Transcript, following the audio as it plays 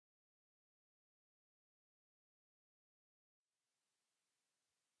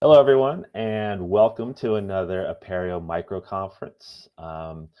Hello, everyone, and welcome to another Apereo micro conference.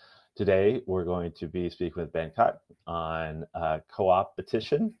 Today, we're going to be speaking with Ben Cott on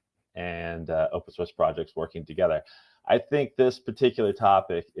Coopetition and open source projects working together. I think this particular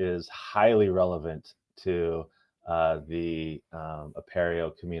topic is highly relevant to the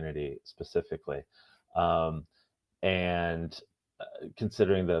Apereo community specifically, and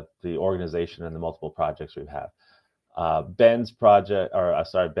considering the organization and the multiple projects we have. Ben's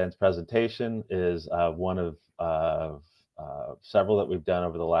presentation is one of several that we've done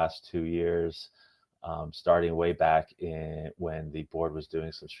over the last 2 years, starting way back when the board was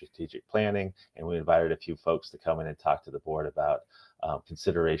doing some strategic planning, and we invited a few folks to come in and talk to the board about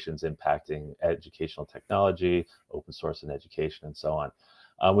considerations impacting educational technology, open source and education, and so on.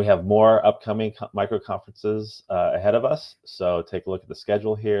 We have more upcoming micro conferences ahead of us, so take a look at the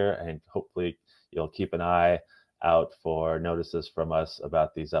schedule here, and hopefully you'll keep an eye out for notices from us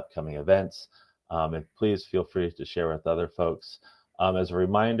about these upcoming events. And please feel free to share with other folks. As a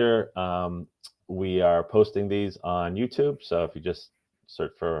reminder, we are posting these on YouTube. So if you just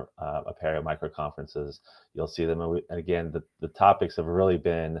search for Apereo micro conferences, you'll see them. And again, the topics have really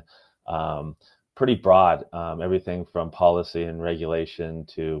been pretty broad, everything from policy and regulation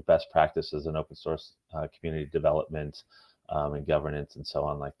to best practices in open source community development and governance and so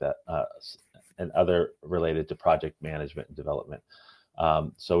on like that. And other related to project management and development.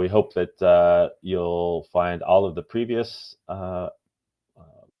 So we hope that you'll find all of the previous micro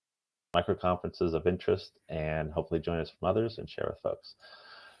conferences of interest and hopefully join us from others and share with folks.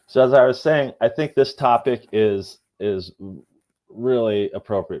 So as I was saying, I think this topic is really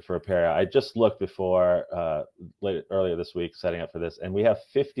appropriate for Apereo. I just looked before earlier this week setting up for this, and we have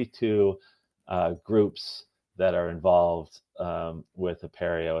 52 groups that are involved with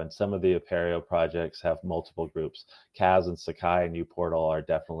Apereo, and some of the Apereo projects have multiple groups. CAS and Sakai and uPortal are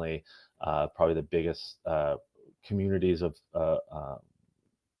definitely probably the biggest communities of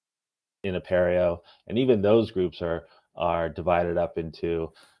in Apereo, and even those groups are divided up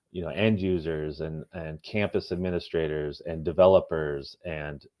into end users and campus administrators and developers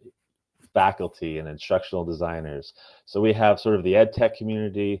and faculty and instructional designers. So we have sort of the ed tech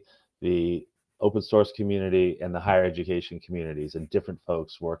community, the open source community, and the higher education communities, and different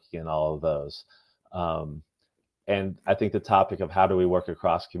folks working in all of those. And I think the topic of how do we work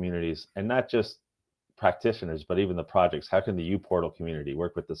across communities, and not just practitioners, but even the projects, how can the uPortal community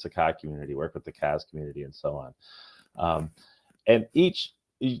work with the Sakai community, work with the CAS community, and so on. And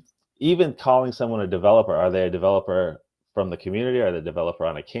even calling someone a developer, are they a developer from the community? Are they a developer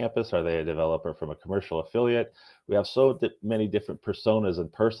on a campus? Are they a developer from a commercial affiliate? We have so many different personas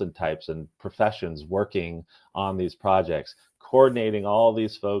and person types and professions working on these projects. Coordinating all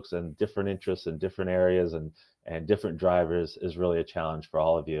these folks and different interests in different areas and different drivers is really a challenge for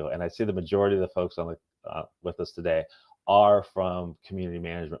all of you. And I see the majority of the folks on with us today are from community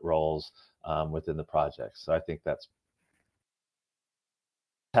management roles within the project. So I think that's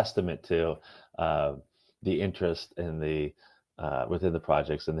testament to the interest in within the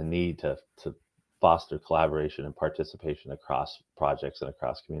projects and the need to foster collaboration and participation across projects and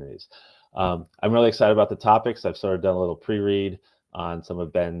across communities. I'm really excited about the topics. I've sort of done a little pre-read on some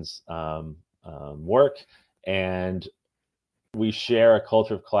of Ben's work, and we share a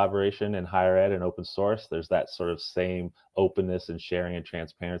culture of collaboration in higher ed and open source. There's that sort of same openness and sharing and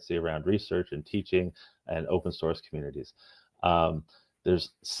transparency around research and teaching and open source communities.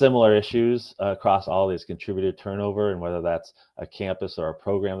 There's similar issues across all these: contributor turnover, and whether that's a campus or a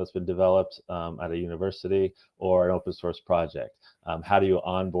program that's been developed at a university or an open source project. How do you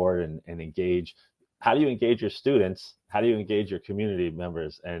onboard and engage? How do you engage your students? How do you engage your community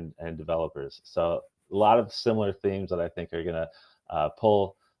members and developers? So a lot of similar themes that I think are going to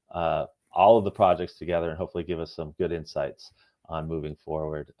pull all of the projects together and hopefully give us some good insights on moving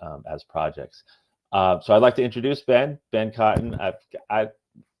forward as projects. So I'd like to introduce Ben Cotton. I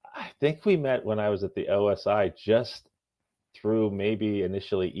think we met when I was at the OSI, just through maybe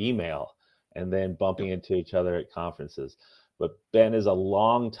initially email and then bumping into each other at conferences. But Ben is a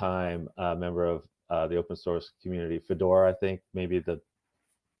long-time member of the open source community. Fedora, I think, maybe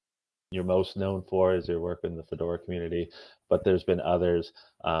you're most known for is your work in the Fedora community, but there's been others.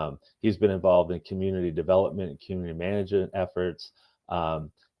 He's been involved in community development and community management efforts.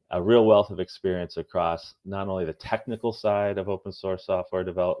 A real wealth of experience across not only the technical side of open source software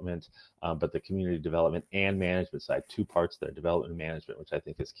development, but the community development and management side, two parts there, development and management, which I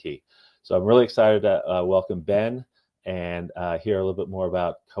think is key. So I'm really excited to welcome Ben and hear a little bit more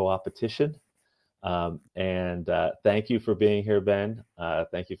about Coopetition. Thank you for being here, Ben.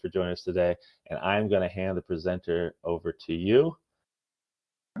 Thank you for joining us today. And I'm going to hand the presenter over to you.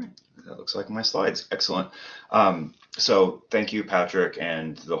 All right, that looks like my slides. Excellent. So thank you, Patrick,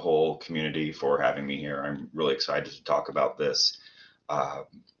 and the whole community for having me here. I'm really excited to talk about this. Uh,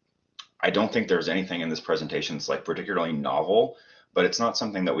 I don't think there's anything in this presentation that's like particularly novel, but it's not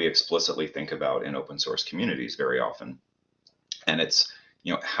something that we explicitly think about in open source communities very often. And it's,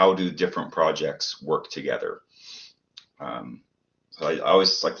 how do different projects work together? So I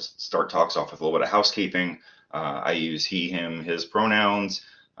always like to start talks off with a little bit of housekeeping. I use he, him, his pronouns.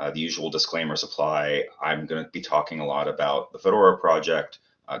 The usual disclaimers apply. I'm going to be talking a lot about the Fedora project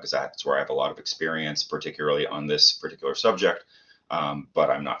because that's where I have a lot of experience, particularly on this particular subject. But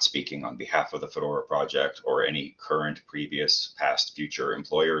I'm not speaking on behalf of the Fedora project or any current, previous, past, future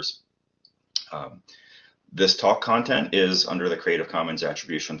employers. Um, this talk content is under the Creative Commons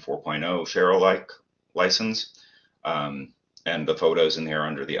Attribution 4.0 share alike license. And the photos in there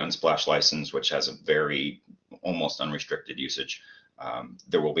under the Unsplash license, which has a very almost unrestricted usage.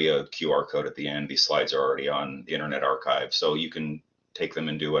 There will be a QR code at the end. These slides are already on the Internet Archive, so you can take them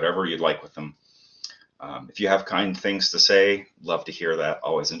and do whatever you'd like with them. If you have kind things to say, love to hear that.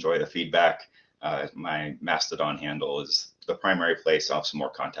 Always enjoy the feedback. My Mastodon handle is the primary place. I'll have some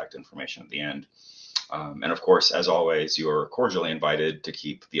more contact information at the end. And of course, as always, you're cordially invited to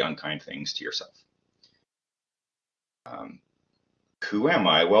keep the unkind things to yourself. Who am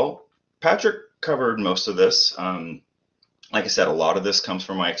I? Well, Patrick covered most of this. Like I said, a lot of this comes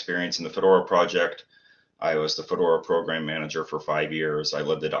from my experience in the Fedora project. I was the Fedora program manager for 5 years. I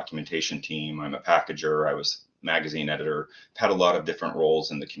led the documentation team. I'm a packager. I was magazine editor. I've had a lot of different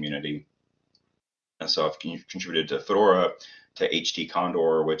roles in the community. And so I've contributed to Fedora, to HT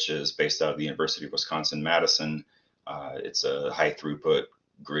Condor, which is based out of the University of Wisconsin-Madison. It's a high throughput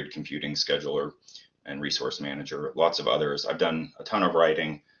grid computing scheduler and resource manager, lots of others. I've done a ton of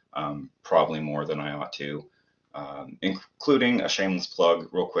writing, probably more than I ought to, including a shameless plug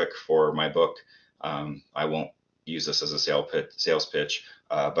real quick for my book. I won't use this as a sales pitch,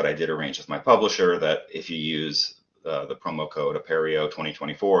 but I did arrange with my publisher that if you use the promo code Apereo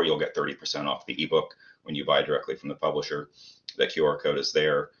 2024, you'll get 30% off the ebook when you buy directly from the publisher. The QR code is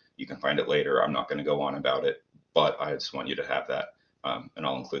there. You can find it later. I'm not going to go on about it, but I just want you to have that, and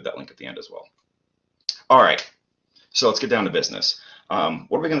I'll include that link at the end as well. All right, so let's get down to business.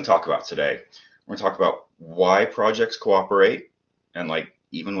 What are we going to talk about today? We're going to talk about why projects cooperate, and like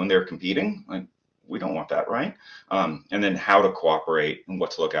even when they're competing, like we don't want that, right? And then how to cooperate and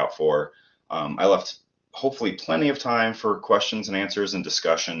what to look out for. I left hopefully plenty of time for questions and answers and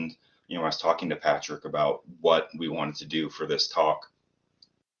discussion. I was talking to Patrick about what we wanted to do for this talk.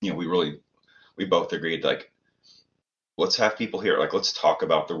 We both agreed, like, let's have people here. Like, let's talk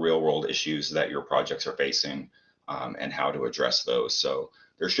about the real world issues that your projects are facing and how to address those. So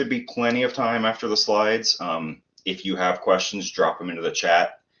there should be plenty of time after the slides. If you have questions, drop them into the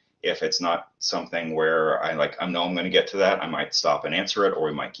chat. If it's not something where I know I'm going to get to that, I might stop and answer it, or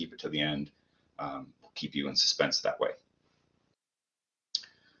we might keep it to the end. We'll keep you in suspense that way.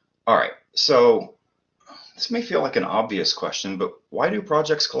 All right, so this may feel like an obvious question, but why do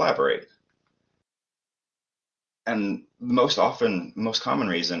projects collaborate? And most common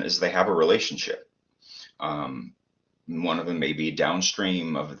reason is they have a relationship. One of them may be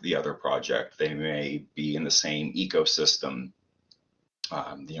downstream of the other project. They may be in the same ecosystem.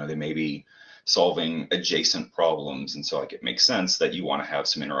 They may be solving adjacent problems, and so like it makes sense that you want to have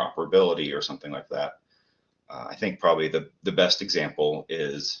some interoperability or something like that. I think probably the best example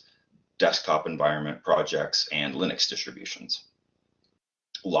is desktop environment projects and Linux distributions.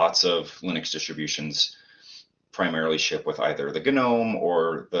 Lots of Linux distributions primarily ship with either the GNOME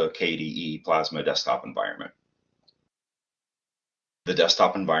or the KDE Plasma desktop environment. The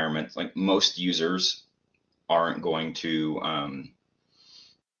desktop environment, like most users aren't going to,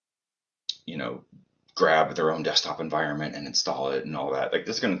 grab their own desktop environment and install it and all that. Like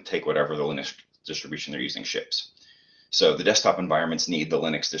this is going to take whatever the Linux distribution they're using ships. So the desktop environments need the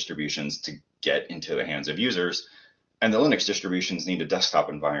Linux distributions to get into the hands of users. And the Linux distributions need a desktop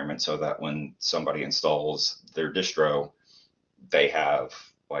environment so that when somebody installs their distro, they have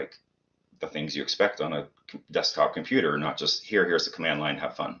like the things you expect on a desktop computer, not just here's the command line,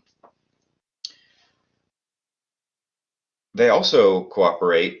 have fun. They also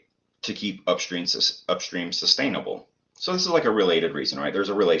cooperate to keep upstream sustainable. So this is like a related reason, right? There's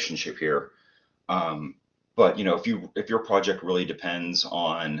a relationship here. But if your project really depends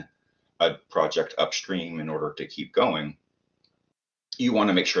on a project upstream in order to keep going, you want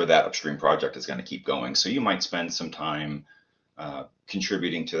to make sure that upstream project is going to keep going. So you might spend some time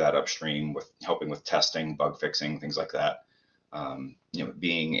contributing to that upstream with helping with testing, bug fixing, things like that.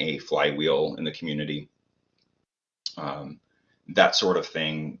 Being a flywheel in the community. that sort of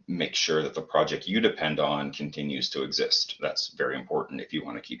thing makes sure that the project you depend on continues to exist. That's very important if you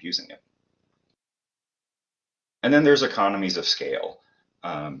want to keep using it. And then there's economies of scale.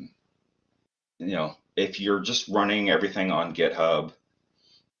 If you're just running everything on GitHub,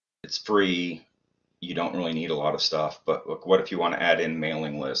 it's free. You don't really need a lot of stuff. But look, what if you want to add in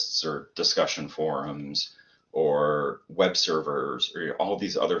mailing lists or discussion forums or web servers or all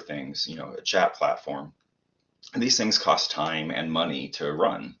these other things, a chat platform? And these things cost time and money to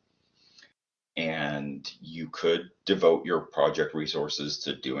run. And you could devote your project resources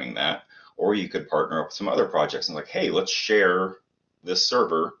to doing that, or you could partner up with some other projects and hey, let's share this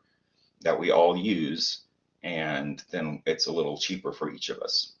server that we all use, and then it's a little cheaper for each of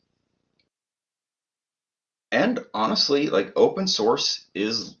us. And honestly, open source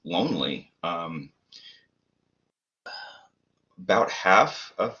is lonely. About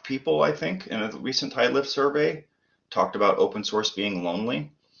half of people, I think, in a recent TideLift survey talked about open source being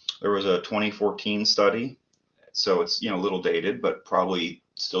lonely. There was a 2014 study, so it's a little dated, but probably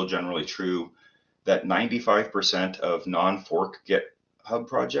still generally true, that 95% of non-fork GitHub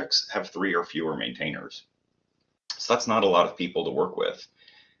projects have 3 or fewer maintainers. So that's not a lot of people to work with.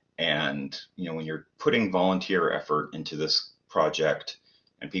 And when you're putting volunteer effort into this project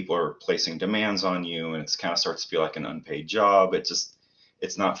and people are placing demands on you and it kind of starts to feel like an unpaid job, it's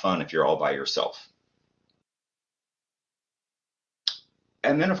not fun if you're all by yourself.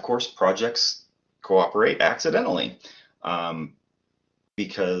 And then of course projects cooperate accidentally,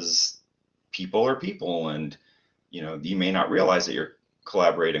 because people are people, and you may not realize that you're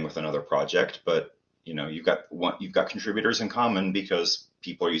collaborating with another project, but you've got contributors in common because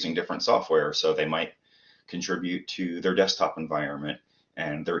people are using different software. So they might contribute to their desktop environment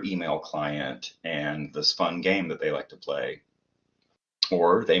and their email client and this fun game that they like to play.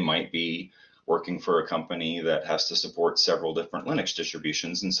 Or they might be working for a company that has to support several different Linux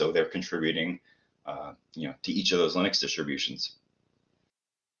distributions, and so they're contributing to each of those Linux distributions.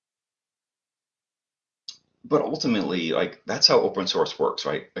 But ultimately, that's how open source works,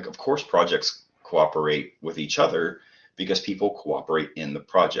 right? Of course projects cooperate with each other because people cooperate in the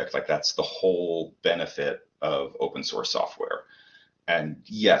project. That's the whole benefit of open source software. And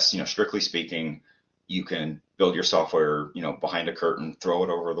yes, strictly speaking, you can build your software, behind a curtain, throw it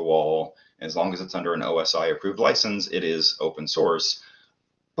over the wall. As long as it's under an OSI approved license, it is open source.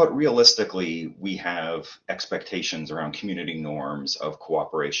 But realistically, we have expectations around community norms of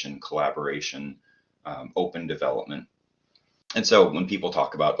cooperation, collaboration, open development. And so when people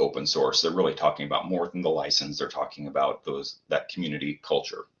talk about open source, they're really talking about more than the license. They're talking about that community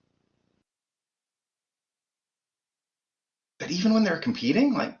culture. But even when they're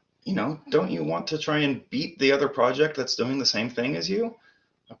competing, don't you want to try and beat the other project that's doing the same thing as you?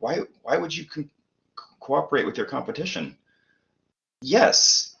 Why would you cooperate with your competition?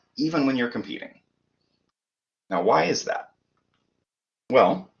 Yes, even when you're competing. Now, why is that?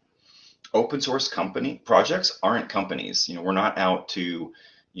 Well, open source projects aren't companies. We're not out to,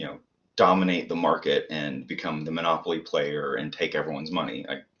 dominate the market and become the monopoly player and take everyone's money.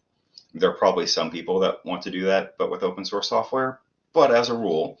 There are probably some people that want to do that, but with open source software. But as a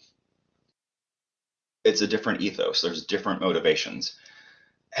rule, it's a different ethos. There's different motivations.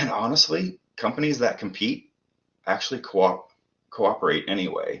 And honestly, companies that compete actually cooperate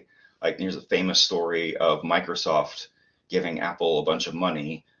anyway. There's a famous story of Microsoft giving Apple a bunch of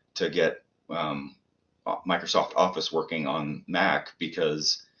money to get Microsoft Office working on Mac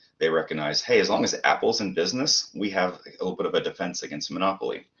because they recognize, hey, as long as Apple's in business, we have a little bit of a defense against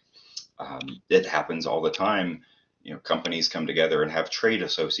monopoly. It happens all the time. Companies come together and have trade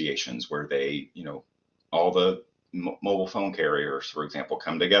associations where they, all the mobile phone carriers, for example,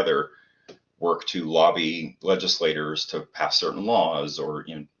 come together, work to lobby legislators to pass certain laws or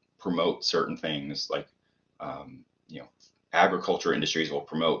promote certain things. Agriculture industries will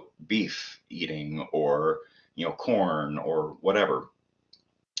promote beef eating or corn or whatever.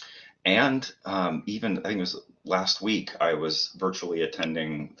 And even I think it was last week, I was virtually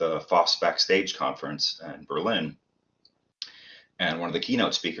attending the FOSS Backstage conference in Berlin. And one of the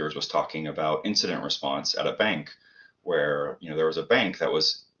keynote speakers was talking about incident response at a bank where there was a bank that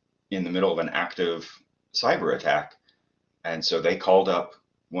was in the middle of an active cyber attack. And so they called up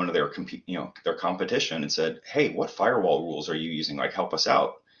one of their competition and said, hey, what firewall rules are you using? Help us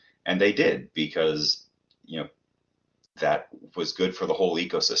out. And they did, because that was good for the whole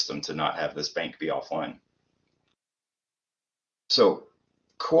ecosystem to not have this bank be offline. So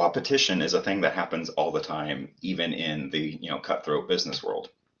coopetition is a thing that happens all the time, even in the cutthroat business world.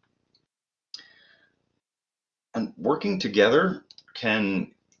 And working together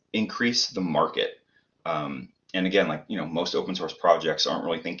can increase the market. And again, like, most open source projects aren't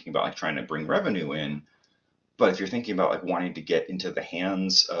really thinking about like trying to bring revenue in, but if you're thinking about like wanting to get into the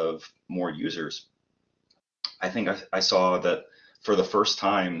hands of more users, I think I saw that for the first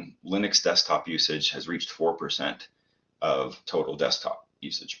time, Linux desktop usage has reached 4% of total desktop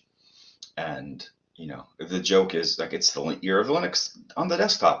usage. And, the joke is like it's the year of Linux on the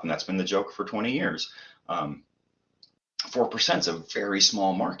desktop, and that's been the joke for 20 years. 4% is a very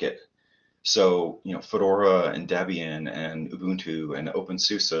small market. So, Fedora and Debian and Ubuntu and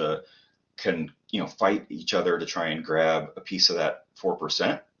openSUSE can, fight each other to try and grab a piece of that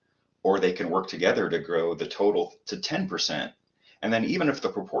 4%, or they can work together to grow the total to 10%. And then even if the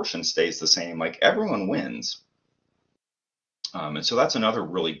proportion stays the same, like everyone wins. And so that's another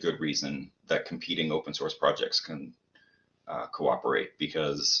really good reason that competing open source projects can cooperate,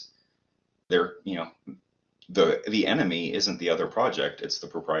 because they're, the enemy isn't the other project, it's the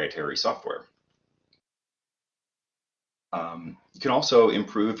proprietary software. You can also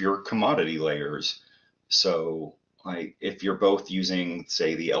improve your commodity layers. So like if you're both using,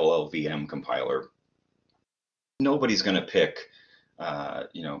 say, the LLVM compiler, nobody's going to pick,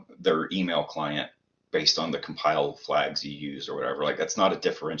 their email client based on the compile flags you use or whatever. Like that's not a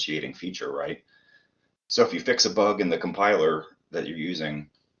differentiating feature, right? So if you fix a bug in the compiler that you're using,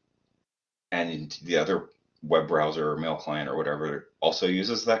 and the other web browser or mail client or whatever also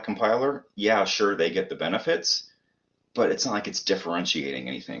uses that compiler, yeah, sure, they get the benefits, but it's not like it's differentiating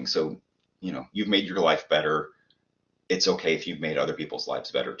anything. So, you've made your life better. It's okay if you've made other people's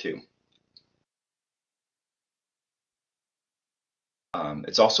lives better too.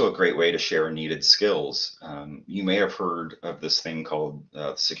 It's also a great way to share needed skills. You may have heard of this thing called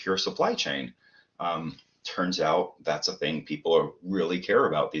secure supply chain. Turns out that's a thing people really care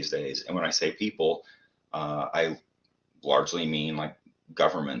about these days. And when I say people, I largely mean like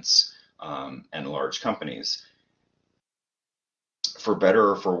governments and large companies. For better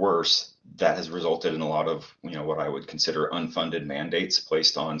or for worse, that has resulted in a lot of, what I would consider unfunded mandates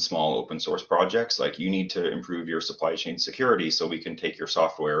placed on small open source projects. Like, you need to improve your supply chain security so we can take your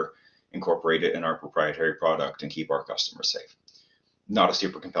software, incorporate it in our proprietary product, and keep our customers safe. Not a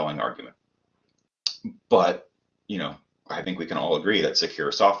super compelling argument. But, I think we can all agree that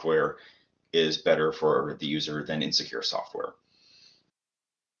secure software is better for the user than insecure software.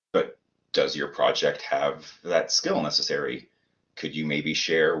 But does your project have that skill necessary? Could you maybe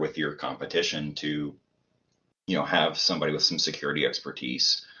share with your competition to, have somebody with some security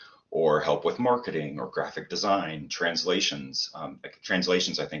expertise, or help with marketing or graphic design, translations? Like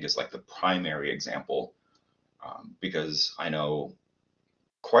translations, I think, is like the primary example, because I know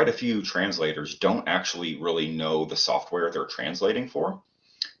quite a few translators don't actually really know the software they're translating for,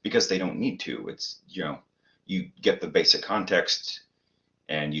 because they don't need to. It's, you get the basic context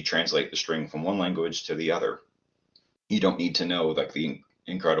and you translate the string from one language to the other. You don't need to know like the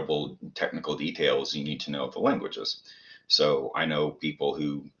incredible technical details. You need to know the languages. So I know people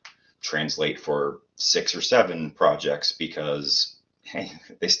who translate for 6 or 7 projects because, hey,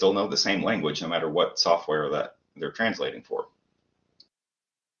 they still know the same language no matter what software that they're translating for.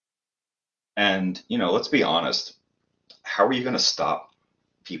 And, let's be honest, how are you going to stop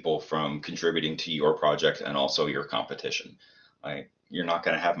people from contributing to your project and also your competition? Like, you're not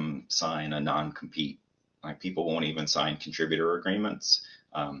going to have them sign a non-compete. Like, people won't even sign contributor agreements,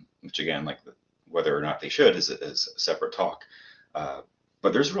 which again, like whether or not they should is a separate talk.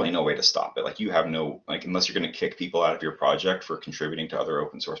 But there's really no way to stop it. Like, you have no, like, unless you're going to kick people out of your project for contributing to other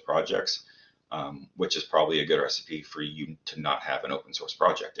open source projects, which is probably a good recipe for you to not have an open source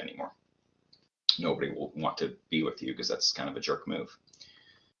project anymore. Nobody will want to be with you because that's kind of a jerk move.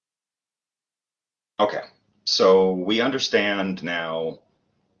 Okay, so we understand now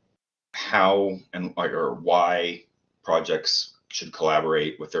how and or why projects should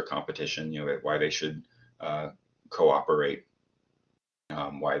collaborate with their competition, why they should cooperate,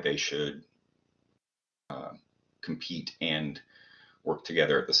 why they should compete and work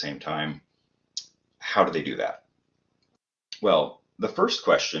together at the same time. How do they do that? Well, the first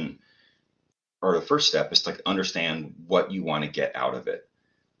question, or the first step, is to understand what you want to get out of it.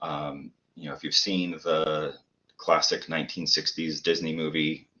 If you've seen the classic 1960s Disney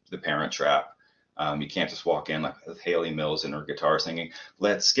movie, The Parent Trap, you can't just walk in like with Haley Mills and her guitar singing,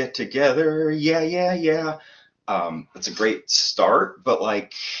 "Let's get together, yeah, yeah, yeah." That's a great start, but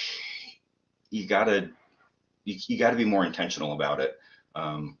like you gotta be more intentional about it.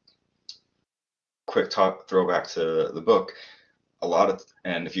 Quick throwback to the book.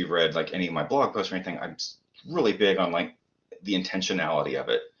 And if you've read like any of my blog posts or anything, I'm really big on like the intentionality of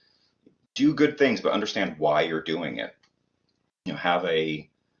it. Do good things, but understand why you're doing it. Have a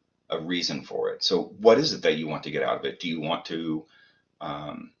a reason for it. So what is it that you want to get out of it? Do you want to,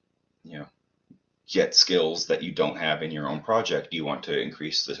 you know, get skills that you don't have in your own project? Do you want to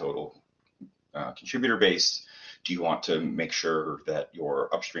increase the total contributor base? Do you want to make sure that your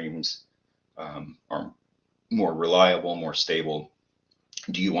upstreams are more reliable, more stable?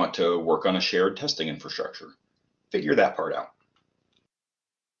 Do you want to work on a shared testing infrastructure? Figure that part out.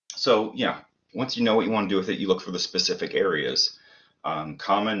 So yeah, once you know what you want to do with it, you look for the specific areas.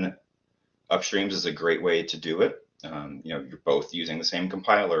 Common upstreams is a great way to do it. You know, you're both using the same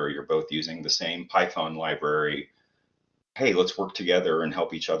compiler, you're both using the same Python library. Hey, let's work together and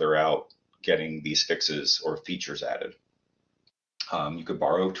help each other out getting these fixes or features added. You could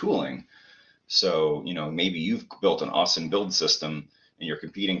borrow tooling. So, you know, maybe you've built an awesome build system in your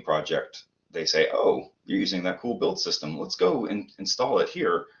competing project. They say, oh, you're using that cool build system. Let's go and install it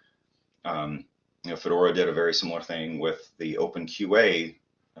here. You know, Fedora did a very similar thing with the OpenQA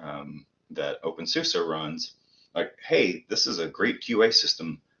that openSUSE runs. Like, hey, this is a great QA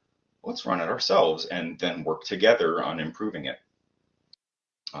system. Let's run it ourselves and then work together on improving it.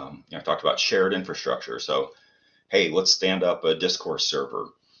 You know, I talked about shared infrastructure. So, hey, let's stand up a discourse server,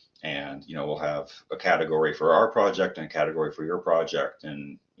 and you know, we'll have a category for our project and a category for your project,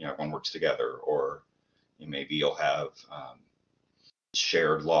 and you know, everyone works together. Or maybe you'll have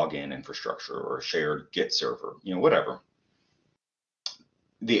shared login infrastructure or a shared Git server, you know, whatever.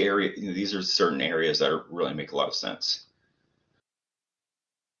 The area, you know, these are certain areas that really make a lot of sense.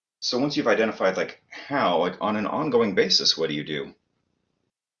 So once you've identified like how, like on an ongoing basis, what do you do?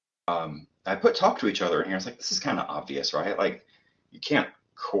 I put talk to each other in here. It's like, this is kind of obvious, right? Like you can't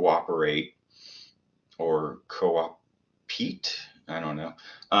cooperate or co-opete, I don't know,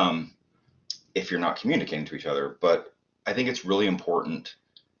 if you're not communicating to each other. But I think it's really important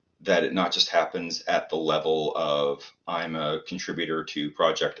that it not just happens at the level of I'm a contributor to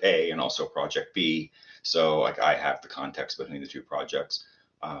project A and also project B, so like I have the context between the two projects.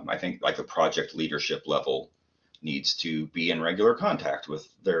 I think like the project leadership level needs to be in regular contact with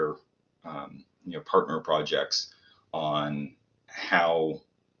their you know, partner projects on how,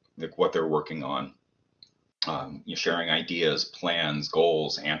 like, what they're working on, you know, sharing ideas, plans,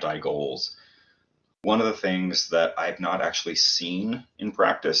 goals, anti-goals. One of the things that I've not actually seen in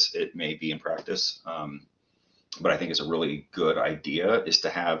practice, it may be in practice, but I think is a really good idea, is to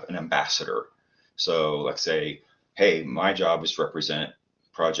have an ambassador. So let's say, hey, my job is to represent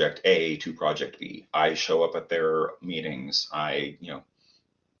project A to project B. I show up at their meetings. I, you know,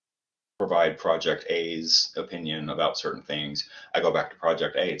 provide project A's opinion about certain things. I go back to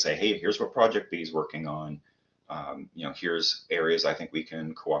project A and say, hey, here's what project B is working on. You know, here's areas I think we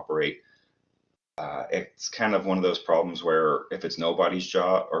can cooperate. It's kind of one of those problems where if it's nobody's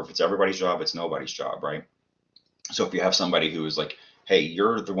job, or if it's everybody's job, it's nobody's job, right? So if you have somebody who is like, hey,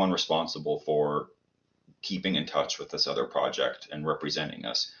 you're the one responsible for keeping in touch with this other project and representing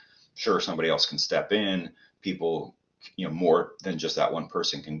us, sure, somebody else can step in. People, you know, more than just that one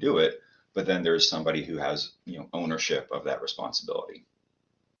person can do it, but then there's somebody who has, you know, ownership of that responsibility.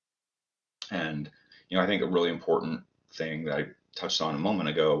 And you know, I think a really important thing that I touched on a moment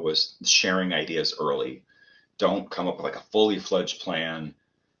ago was sharing ideas early. Don't come up with like a fully fledged plan,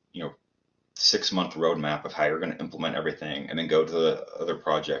 you know, 6-month roadmap of how you're going to implement everything, and then go to the other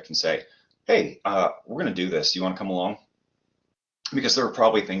project and say, hey, we're going to do this. Do you want to come along? Because there are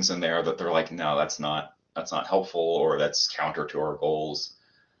probably things in there that they're like, no, that's not helpful, or that's counter to our goals.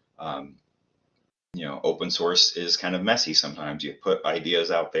 You know, open source is kind of messy sometimes. You put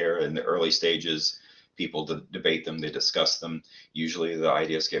ideas out there in the early stages, people debate them, they discuss them. Usually the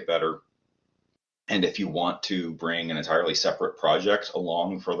ideas get better. And if you want to bring an entirely separate project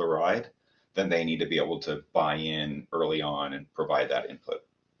along for the ride, then they need to be able to buy in early on and provide that input.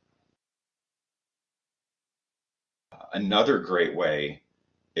 Another great way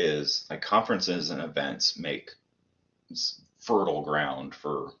is like conferences and events make fertile ground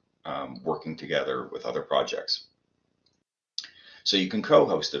for working together with other projects. So you can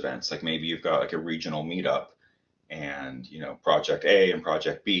co-host events, like maybe you've got like a regional meetup, and you know, project A and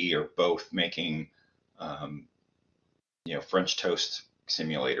project B are both making you know, French toast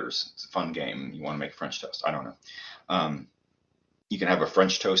simulators. It's a fun game. You want to make French toast, I don't know. You can have a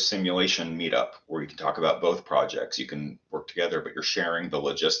French toast simulation meetup where you can talk about both projects. You can work together, but you're sharing the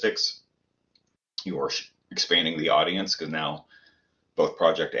logistics. You are expanding the audience, because now both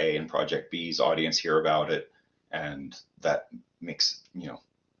project A and project B's audience hear about it, and that makes, you know,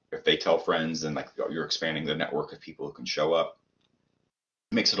 if they tell friends, then like you're expanding the network of people who can show up.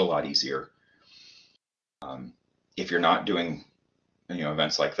 It makes it a lot easier. If you're not doing, you know,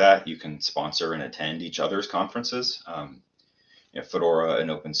 events like that, you can sponsor and attend each other's conferences. Fedora and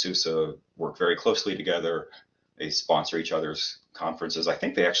openSUSE work very closely together. They sponsor each other's conferences. I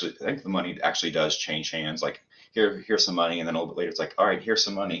think the money actually does change hands. Like here's some money, and then a little bit later it's like, all right, here's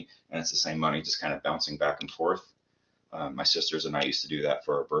some money, and it's the same money, just kind of bouncing back and forth. My sisters and I used to do that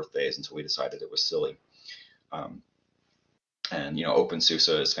for our birthdays until we decided it was silly. And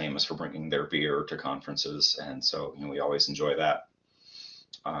openSUSE is famous for bringing their beer to conferences, and so we always enjoy that.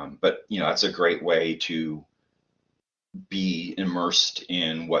 But that's a great way to be immersed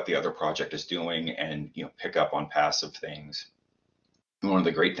in what the other project is doing and pick up on passive things. And one of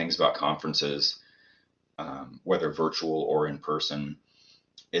the great things about conferences, whether virtual or in person,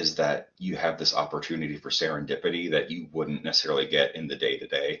 is that you have this opportunity for serendipity that you wouldn't necessarily get in the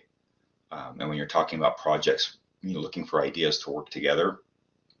day-to-day. And when you're talking about projects, looking for ideas to work together,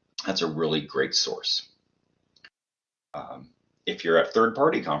 that's a really great source. If you're at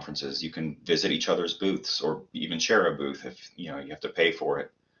third-party conferences, you can visit each other's booths or even share a booth if you have to pay for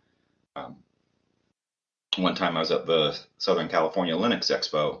it. One time I was at the Southern California Linux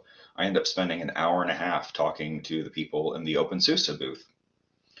Expo. I ended up spending an hour and a half talking to the people in the openSUSE booth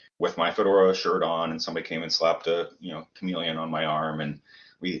with my Fedora shirt on, and somebody came and slapped a chameleon on my arm, and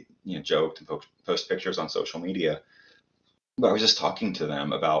we joked and post pictures on social media. But I was just talking to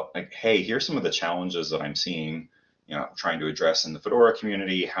them about, like, hey, here's some of the challenges that I'm seeing, trying to address in the Fedora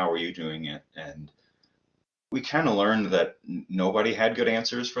community. How are you doing it? And we kind of learned that nobody had good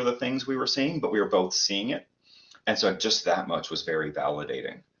answers for the things we were seeing, but we were both seeing it. And so just that much was very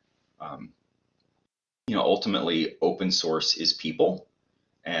validating. Ultimately, open source is people,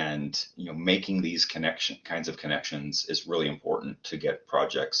 and making these kinds of connections is really important to get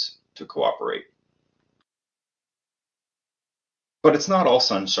projects to cooperate. But it's not all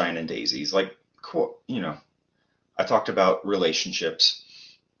sunshine and daisies. Like, I talked about relationships.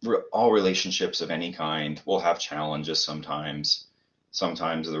 All relationships of any kind will have challenges sometimes.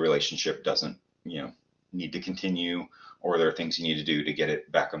 Sometimes the relationship doesn't, need to continue, or there are things you need to do to get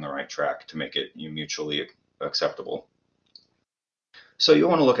it back on the right track to make it mutually acceptable. So you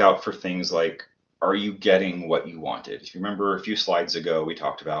want to look out for things like, are you getting what you wanted? If you remember a few slides ago, we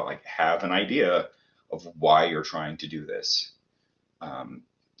talked about, like, have an idea of why you're trying to do this.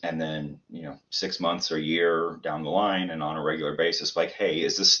 And then, 6 months or a year down the line and on a regular basis, like, hey,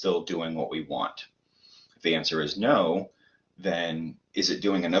 is this still doing what we want? If the answer is no, then is it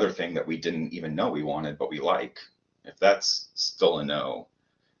doing another thing that we didn't even know we wanted, but we like? If that's still a no,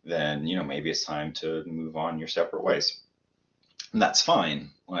 then, maybe it's time to move on your separate ways. And that's fine.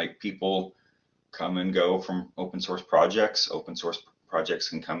 Like, people come and go from open source projects. Open source projects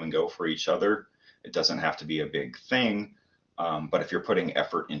can come and go for each other. It doesn't have to be a big thing. But if you're putting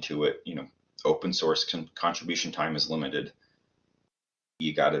effort into it, open source contribution time is limited.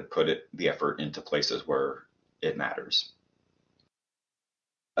 You got to put the effort into places where it matters.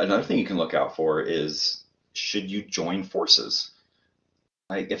 Another thing you can look out for is, should you join forces?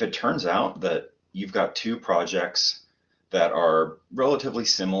 Like, if it turns out that you've got two projects that are relatively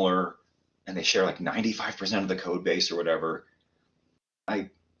similar and they share like 95% of the code base or whatever,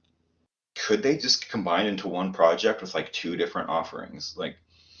 could they just combine into one project with like two different offerings? Like,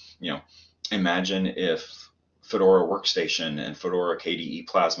 imagine if Fedora Workstation and Fedora KDE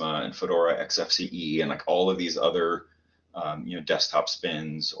Plasma and Fedora XFCE and like all of these other, desktop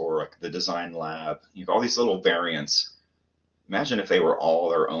spins, or like the Design Lab, all these little variants. Imagine if they were all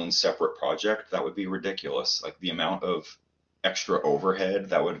their own separate project. That would be ridiculous. Like, the amount of extra overhead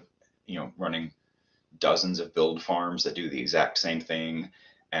that would, running dozens of build farms that do the exact same thing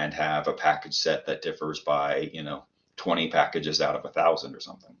and have a package set that differs by, 20 packages out of 1,000 or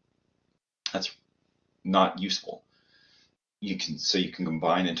something. That's not useful. You can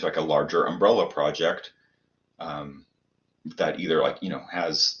combine into like a larger umbrella project that either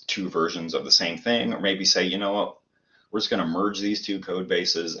has two versions of the same thing, or maybe say, what, we're just going to merge these two code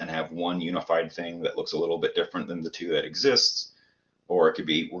bases and have one unified thing that looks a little bit different than the two that exists. Or it could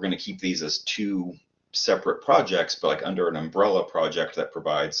be, we're going to keep these as two separate projects, but like under an umbrella project that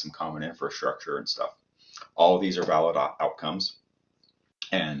provides some common infrastructure and stuff. All of these are valid outcomes,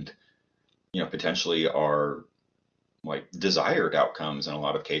 and potentially are like desired outcomes in a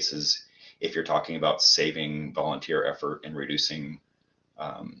lot of cases if you're talking about saving volunteer effort and reducing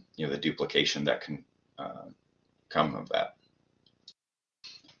the duplication that can come of that.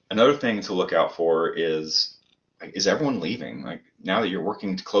 Another thing to look out for is everyone leaving? Like, now that you're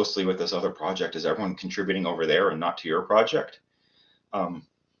working closely with this other project, is everyone contributing over there and not to your project?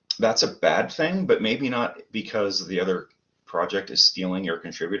 That's a bad thing, but maybe not because the other project is stealing your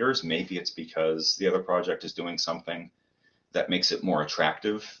contributors. Maybe it's because the other project is doing something that makes it more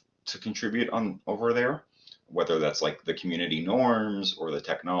attractive to contribute on over there, whether that's like the community norms or the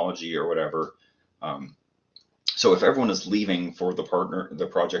technology or whatever. So if everyone is leaving for the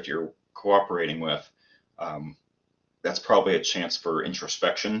project you're cooperating with, that's probably a chance for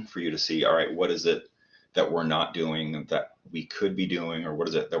introspection for you to see, all right, what is it that we're not doing that we could be doing, or what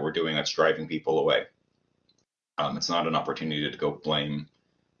is it that we're doing that's driving people away? It's not an opportunity to go blame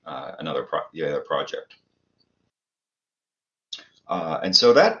the other project. And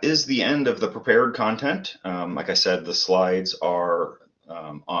so that is the end of the prepared content. Like I said, the slides are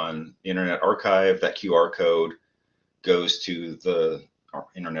on the Internet Archive. That QR code goes to the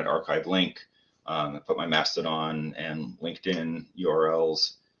Internet Archive link. I put my Mastodon and LinkedIn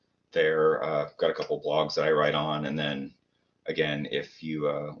URLs there. I've got a couple blogs that I write on. And then again, if you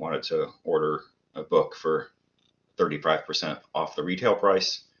wanted to order a book for 35% off the retail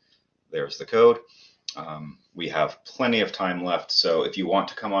price, there's the code. We have plenty of time left, so if you want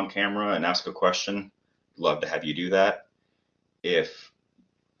to come on camera and ask a question, love to have you do that. If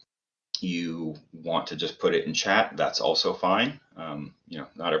you want to just put it in chat, that's also fine.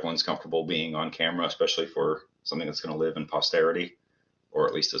 Not everyone's comfortable being on camera, especially for something that's going to live in posterity, or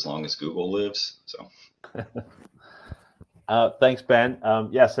at least as long as Google lives. So, thanks, Ben.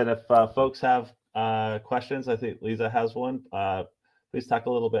 Yes, and if folks have questions, I think Lisa has one. Please talk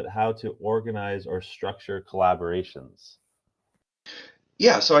a little bit how to organize or structure collaborations.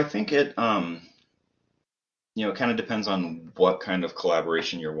 Yeah, so I think it kind of depends on what kind of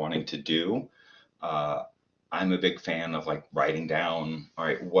collaboration you're wanting to do. I'm a big fan of like writing down, all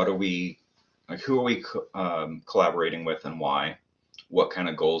right, who are we collaborating with and why? What kind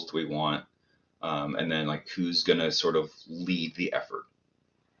of goals do we want? And then like who's gonna sort of lead the effort.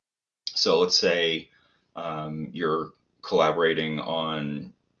 So let's say you're collaborating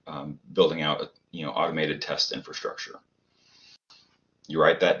on building out automated test infrastructure. You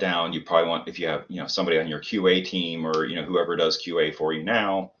write that down. You probably want, if you have somebody on your QA team or whoever does QA for you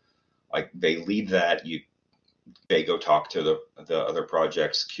now, like they lead that. They go talk to the other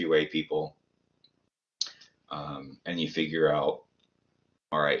projects QA people, and you figure out,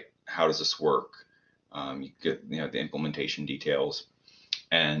 all right, how does this work? You get the implementation details,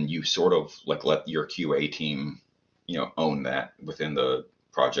 and you sort of like let your QA team own that within the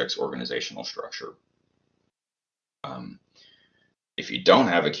project's organizational structure. If you don't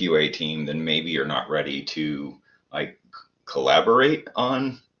have a QA team, then maybe you're not ready to like collaborate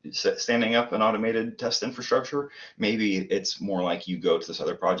on standing up an automated test infrastructure. Maybe it's more like you go to this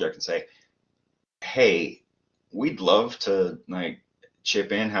other project and say, hey, we'd love to like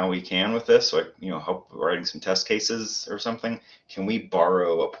chip in how we can with this, like help writing some test cases or something. Can we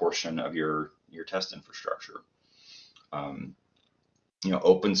borrow a portion of your test infrastructure?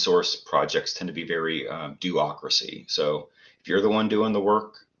 Open source projects tend to be very do-ocracy. So if you're the one doing the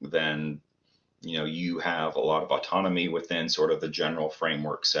work, then you have a lot of autonomy within sort of the general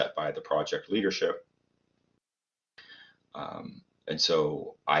framework set by the project leadership. And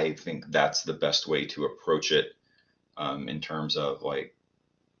so I think that's the best way to approach it, in terms of like,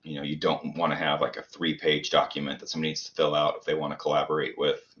 you don't want to have like a 3-page document that somebody needs to fill out if they want to collaborate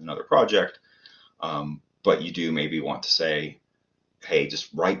with another project. But you do maybe want to say, hey, just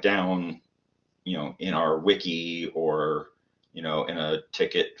write down, in our wiki or, in a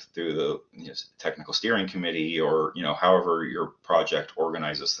ticket through the technical steering committee or, however your project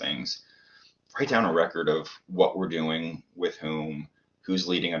organizes things, write down a record of what we're doing, with whom, who's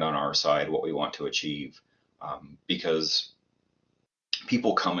leading it on our side, what we want to achieve. Because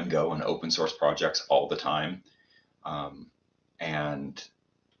people come and go in open source projects all the time. And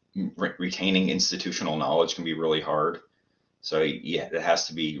retaining institutional knowledge can be really hard. So yeah, it has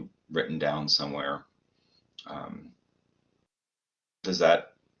to be written down somewhere. Does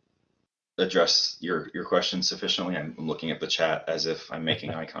that address your question sufficiently? I'm looking at the chat as if I'm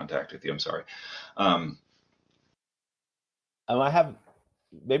making eye contact with you. I'm sorry. I have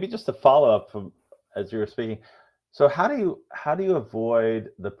maybe just a follow up from as you were speaking. So how do you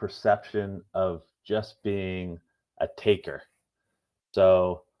avoid the perception of just being a taker?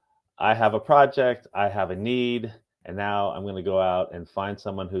 So I have a project, I have a need, and now I'm going to go out and find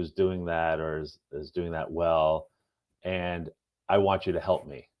someone who's doing that or is doing that well, and I want you to help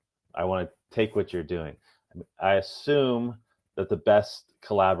me. I want to take what you're doing. I assume that the best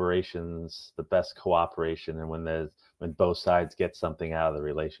collaborations, the best cooperation, and when both sides get something out of the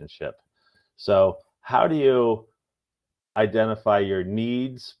relationship. So how do you identify your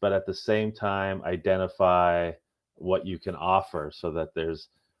needs, but at the same time identify what you can offer, so that there's,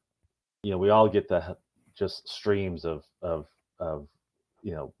 we all get the just streams of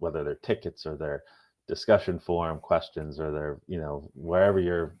whether they're tickets or their discussion forum questions or their whatever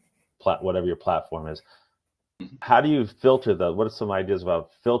your platform is. How do you filter those? What are some ideas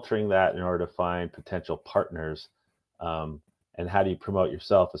about filtering that in order to find potential partners? And how do you promote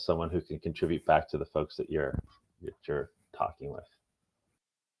yourself as someone who can contribute back to the folks that you're talking with?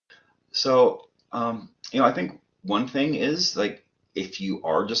 So, I think one thing is like if you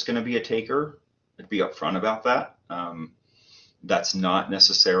are just going to be a taker, be upfront about that. That's not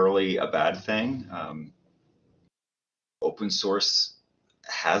necessarily a bad thing. Open source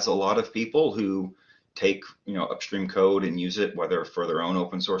has a lot of people who take upstream code and use it, whether for their own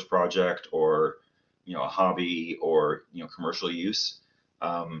open source project or a hobby or commercial use.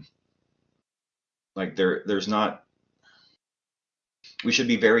 Like there's not. We should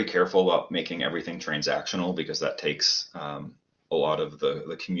be very careful about making everything transactional because that takes a lot of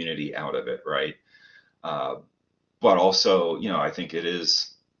the community out of it, right? But also, I think it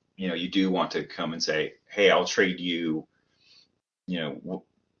is, you do want to come and say, hey, I'll trade you,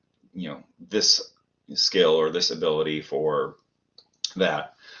 this skill or this ability for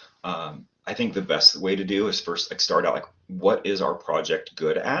that. I think the best way to do is first like start out like, what is our project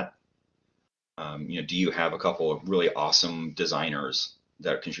good at? Do you have a couple of really awesome designers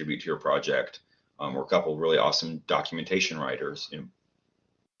that contribute to your project, or a couple of really awesome documentation writers?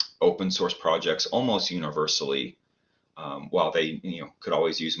 Open source projects almost universally, while they could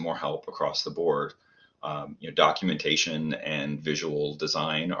always use more help across the board, documentation and visual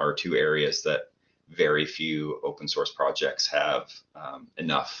design are two areas that very few open source projects have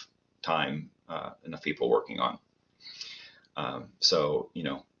enough time, enough people working on. So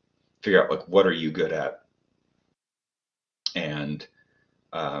figure out like what are you good at, and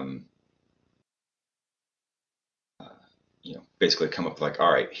basically come up with like,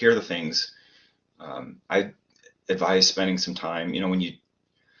 all right, here are the things. I advise spending some time,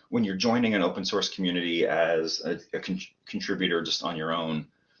 when you're joining an open source community as a contributor just on your own,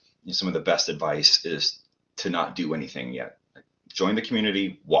 some of the best advice is to not do anything yet. Join the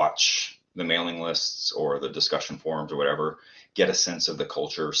community, watch the mailing lists or the discussion forums or whatever, get a sense of the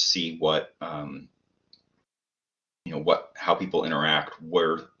culture, see what, how people interact,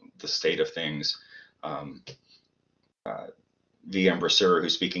 where the state of things. VM Brasseur,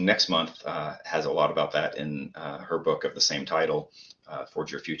 who's speaking next month, has a lot about that in her book of the same title,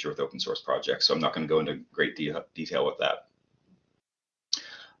 Forge Your Future with Open Source Projects. So I'm not going to go into great detail with that.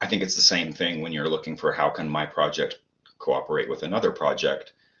 I think it's the same thing when you're looking for how can my project cooperate with another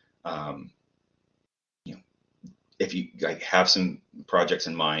project. If you have some projects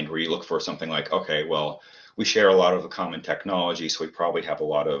in mind where you look for something like, okay, well, we share a lot of the common technology, so we probably have a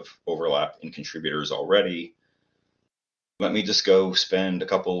lot of overlap in contributors already. Let me just go spend a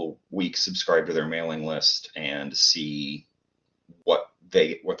couple weeks subscribed to their mailing list and see what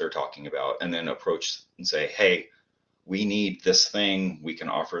they're talking about, and then approach and say, hey, we need this thing, we can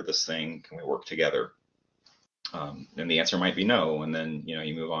offer this thing, can we work together? And the answer might be no, and then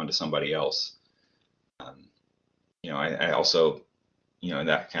you move on to somebody else. I also, in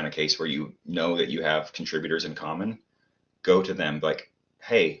that kind of case where you know that you have contributors in common, go to them like,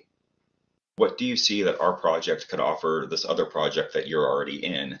 hey, what do you see that our project could offer this other project that you're already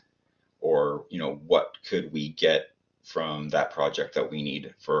in? Or, what could we get from that project that we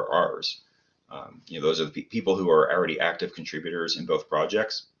need for ours? Those are the people who are already active contributors in both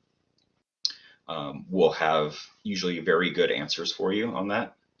projects, will have usually very good answers for you on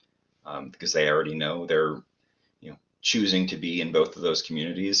that, because they already know they're choosing to be in both of those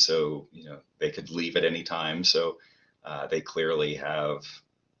communities. So they could leave at any time. So they clearly have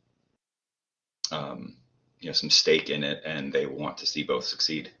some stake in it, and they want to see both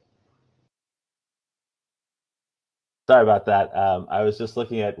succeed. Sorry about that. I was just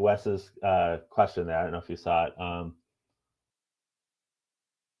looking at Wes's question there. I don't know if you saw it.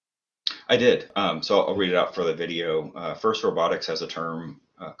 I did. So I'll read it out for the video. First Robotics has a term,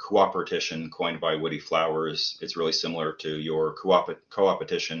 Coopetition, coined by Woody Flowers. It's really similar to your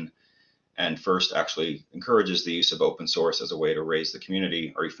Coopetition, and First actually encourages the use of open source as a way to raise the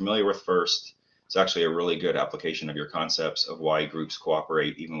community. Are you familiar with First? It's actually a really good application of your concepts of why groups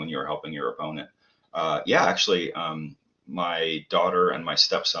cooperate even when you're helping your opponent. Yeah, actually, my daughter and my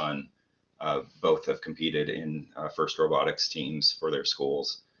stepson both have competed in First Robotics teams for their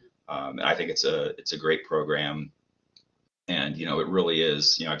schools. And I think it's a great program. And, it really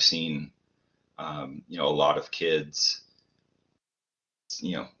is, I've seen, a lot of kids,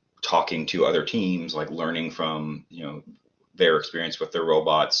 talking to other teams, like learning from, their experience with their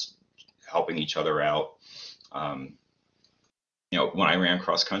robots, helping each other out. When I ran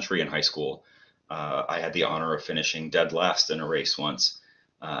cross country in high school, I had the honor of finishing dead last in a race once.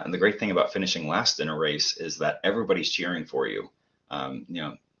 And the great thing about finishing last in a race is that everybody's cheering for you.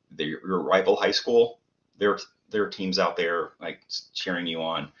 Your rival high school, there are teams out there like cheering you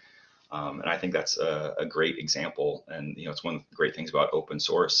on. And I think that's a great example. And it's one of the great things about open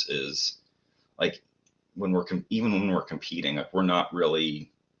source is like when even when we're competing, like we're not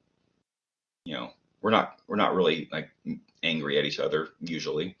really, we're not really like angry at each other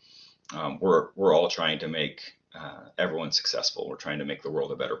usually. We're all trying to make everyone successful. We're trying to make the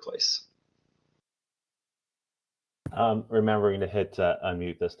world a better place. Remembering to hit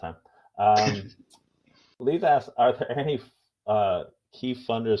unmute this time. Lee asks, are there any key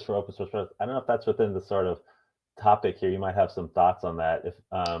funders for open source projects? I don't know if that's within the sort of topic here. You might have some thoughts on that. If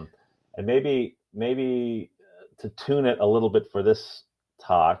and maybe to tune it a little bit for this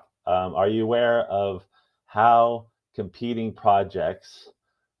talk, are you aware of how competing projects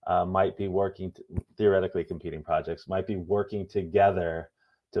might be working, theoretically competing projects might be working together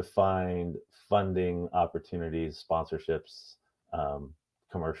to find funding opportunities, sponsorships,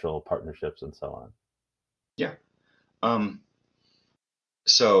 commercial partnerships, and so on? Yeah.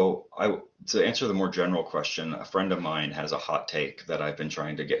 So to answer the more general question, a friend of mine has a hot take that I've been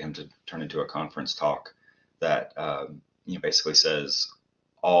trying to get him to turn into a conference talk that basically says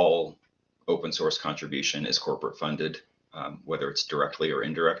all open source contribution is corporate funded, whether it's directly or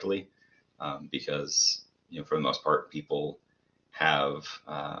indirectly, because for the most part people have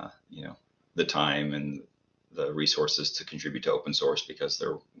the time and the resources to contribute to open source because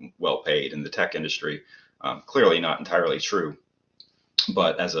they're well paid in the tech industry. Clearly not entirely true,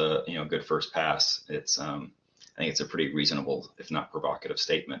 but as a good first pass, it's I think it's a pretty reasonable, if not provocative,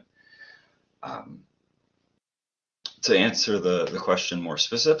 statement. To answer the question more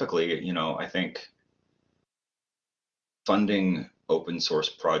specifically, I think funding open source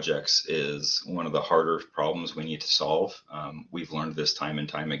projects is one of the harder problems we need to solve. We've learned this time and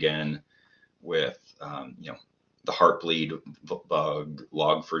time again with the Heartbleed bug,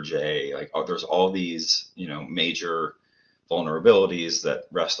 Log4j. Like there's all these major vulnerabilities that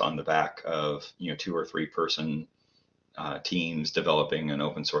rest on the back of 2 or 3 person teams developing an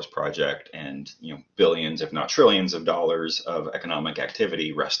open source project, and billions, if not trillions, of dollars of economic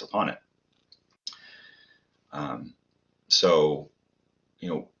activity rest upon it. So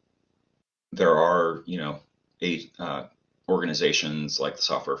there are organizations like the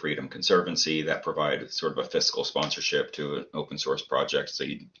Software Freedom Conservancy that provide sort of a fiscal sponsorship to an open source project. So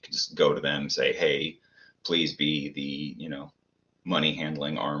you can just go to them and say, hey, please be the money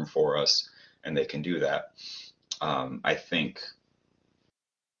handling arm for us, and they can do that. I think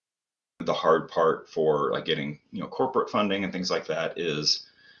the hard part for like getting corporate funding and things like that is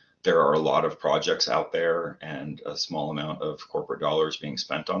there are a lot of projects out there and a small amount of corporate dollars being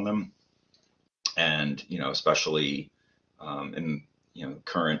spent on them, and especially in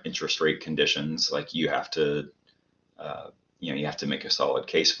current interest rate conditions, like you have to make a solid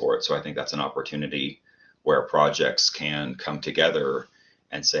case for it. So I think that's an opportunity where projects can come together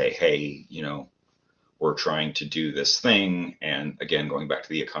and say, hey, we're trying to do this thing. And again, going back to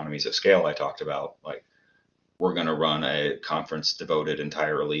the economies of scale I talked about, like we're going to run a conference devoted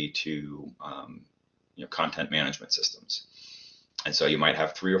entirely to content management systems. And so you might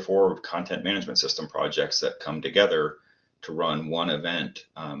have 3 or 4 content management system projects that come together to run one event,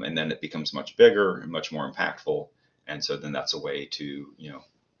 and then it becomes much bigger and much more impactful. And so then that's a way to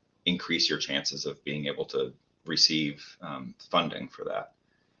increase your chances of being able to receive funding for that.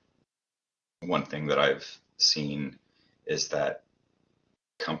 One thing that I've seen is that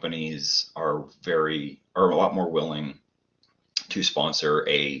companies are a lot more willing to sponsor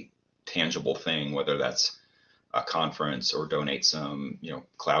a tangible thing, whether that's a conference or donate some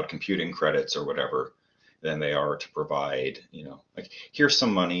cloud computing credits or whatever, than they are to provide like, here's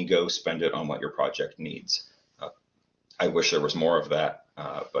some money, go spend it on what your project needs. I wish there was more of that,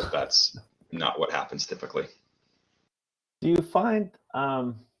 but that's not what happens typically. Do you find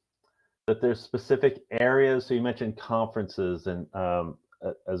that there's specific areas? So you mentioned conferences, and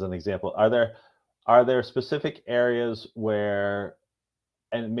as an example, are there specific areas where,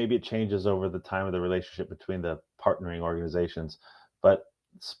 and maybe it changes over the time of the relationship between the partnering organizations, but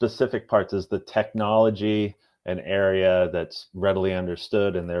specific parts, is the technology an area that's readily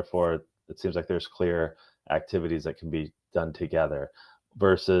understood, and therefore it seems like there's clear activities that can be done together,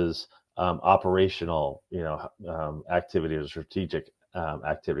 versus operational activities or strategic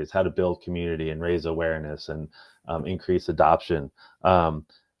activities, how to build community and raise awareness and increase adoption? Are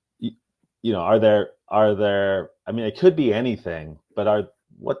there, I mean, it could be anything, but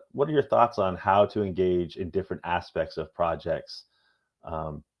what are your thoughts on how to engage in different aspects of projects?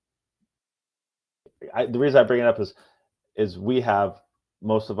 The reason I bring it up is we have,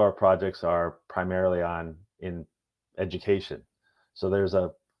 most of our projects are primarily in education. So there's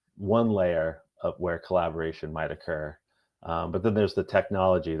one layer of where collaboration might occur. But then there's the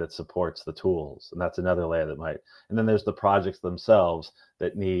technology that supports the tools, and that's another layer that might. And then there's the projects themselves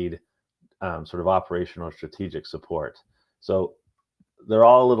that need sort of operational or strategic support. So they're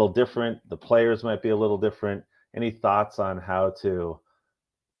all a little different. The players might be a little different. Any thoughts on how to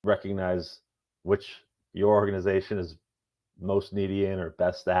recognize which your organization is most needy in or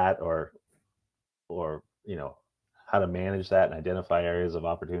best at, or how to manage that and identify areas of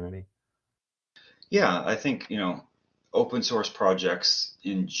opportunity? Yeah, I think, open source projects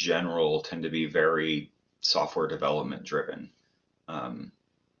in general tend to be very software development driven.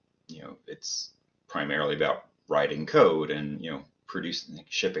 It's primarily about writing code and, producing,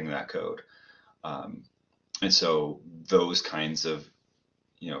 shipping that code. And so those kinds of,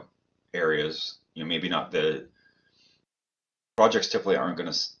 areas, maybe not the projects typically aren't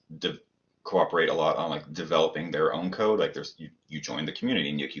going to cooperate a lot on like developing their own code. Like you join the community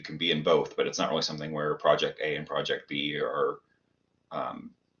and you can be in both, but it's not really something where project A and project B are,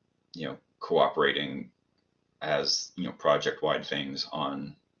 cooperating as, project-wide things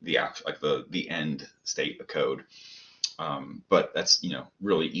on the actual, like the end state of code. But that's,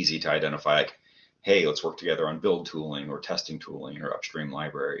 really easy to identify, like, hey, let's work together on build tooling or testing tooling or upstream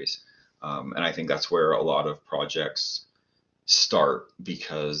libraries. And I think that's where a lot of projects start,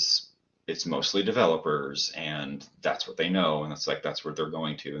 because it's mostly developers and that's what they know, and that's where they're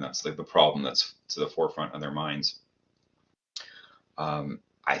going to, and that's like the problem that's to the forefront of their minds.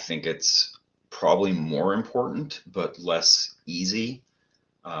 I think it's probably more important but less easy,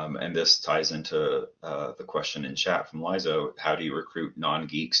 and this ties into the question in chat from Lizo: how do you recruit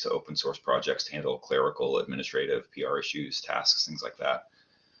non-geeks to open source projects to handle clerical, administrative, PR issues, tasks, things like that?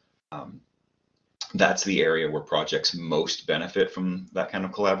 That's the area where projects most benefit from that kind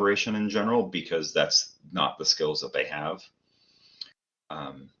of collaboration in general, because that's not the skills that they have.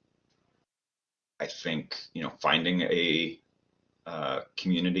 I think, finding a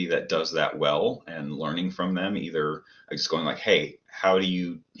community that does that well and learning from them, either just going like, hey, how do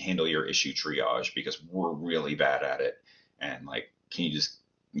you handle your issue triage? Because we're really bad at it. And like, can you just,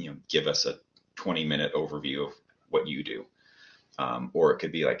 give us a 20-minute overview of what you do? Or it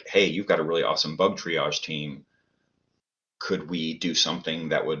could be like, hey, you've got a really awesome bug triage team. Could we do something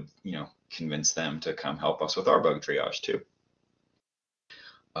that would, convince them to come help us with our bug triage too?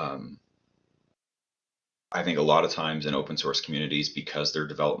 I think a lot of times in open source communities, because they're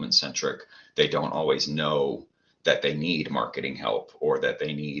development centric, they don't always know that they need marketing help, or that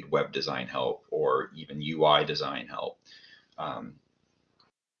they need web design help, or even UI design help. I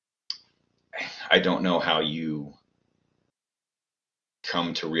don't know how you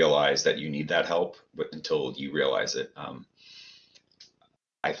come to realize that you need that help until you realize it.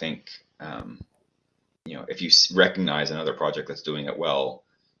 I think, if you recognize another project that's doing it well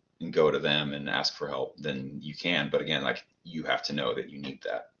and go to them and ask for help, then you can. But again, like, you have to know that you need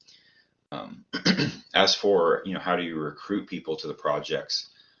that. As for, how do you recruit people to the projects?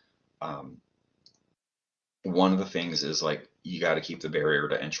 One of the things is, like, you got to keep the barrier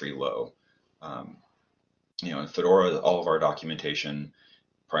to entry low. In Fedora, all of our documentation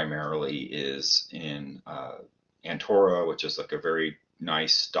primarily is in Antora, which is like a very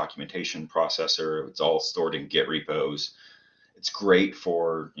nice documentation processor. It's all stored in Git repos. It's great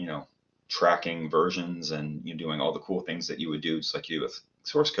for, tracking versions and doing all the cool things that you would do, just like you do with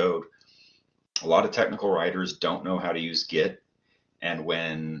source code. A lot of technical writers don't know how to use Git. And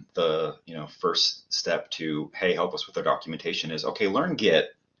when the, first step to, hey, help us with our documentation is, okay, learn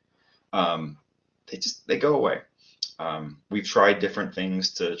Git, they go away. We've tried different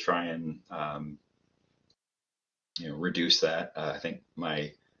things to try and, reduce that. I think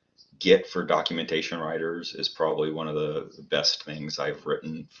my Git for documentation writers is probably one of the best things I've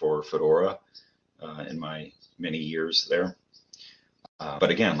written for Fedora in my many years there.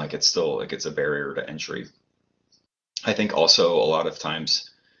 But again, like, it's still, like, it's a barrier to entry. I think also a lot of times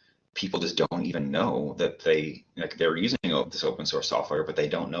people just don't even know that they're using this open source software, but they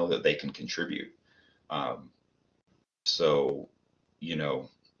don't know that they can contribute. So,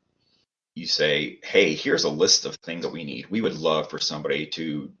 you say, hey, here's a list of things that we need. We would love for somebody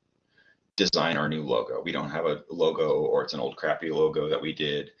to design our new logo. We don't have a logo, or it's an old crappy logo that we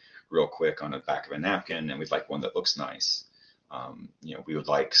did real quick on the back of a napkin, and we'd like one that looks nice. We would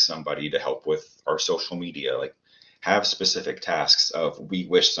like somebody to help with our social media, like, have specific tasks of, we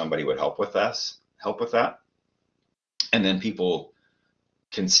wish somebody would help with that. And then people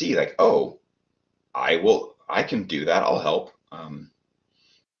can see, like, oh, I can do that, I'll help.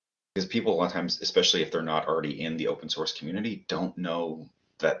 Because people a lot of times, especially if they're not already in the open source community, don't know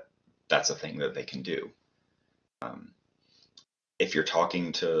that that's a thing that they can do. if you're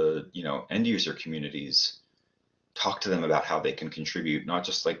talking to, end user communities, talk to them about how they can contribute, not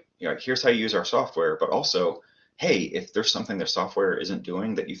just like, here's how you use our software, but also, hey, if there's something their software isn't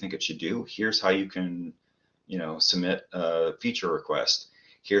doing that you think it should do, here's how you can, submit a feature request.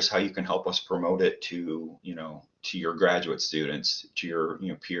 Here's how you can help us promote it to your graduate students, to your,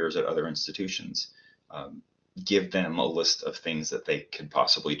 peers at other institutions. Um, Give them a list of things that they can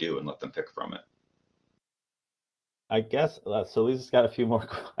possibly do and let them pick from it. I guess so. Lisa's got a few more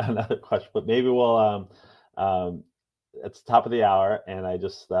another question, but maybe we'll it's top of the hour, and I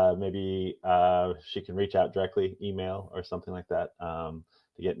just maybe she can reach out directly, email or something like that,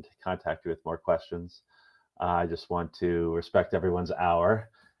 to get into contact with more questions. I just want to respect everyone's hour,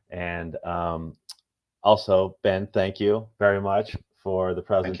 and also Ben, thank you very much for the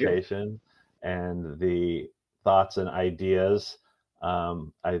Thank you. presentation and the thoughts and ideas.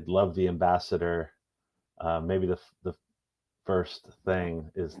 I love the ambassador. Maybe the first thing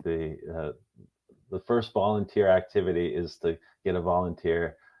is the first volunteer activity is to get a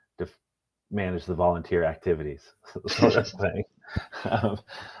volunteer to manage the volunteer activities, sort of thing.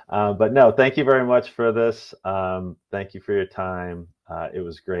 But no, thank you very much for this. Thank you for your time. It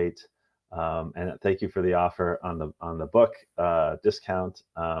was great. And thank you for the offer on the book discount.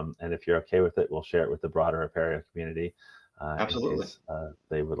 And if you're okay with it, we'll share it with the broader Apereo community Absolutely. in case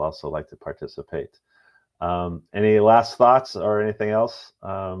they would also like to participate. Any last thoughts or anything else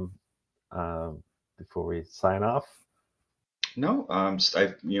before we sign off? No, I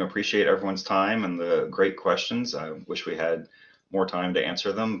appreciate everyone's time and the great questions. I wish we had more time to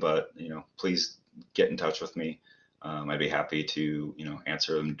answer them, but please get in touch with me. I'd be happy to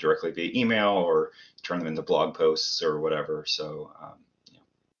answer them directly via email or turn them into blog posts or whatever. So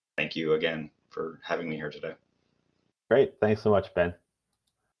thank you again for having me here today. Great, thanks so much, Ben.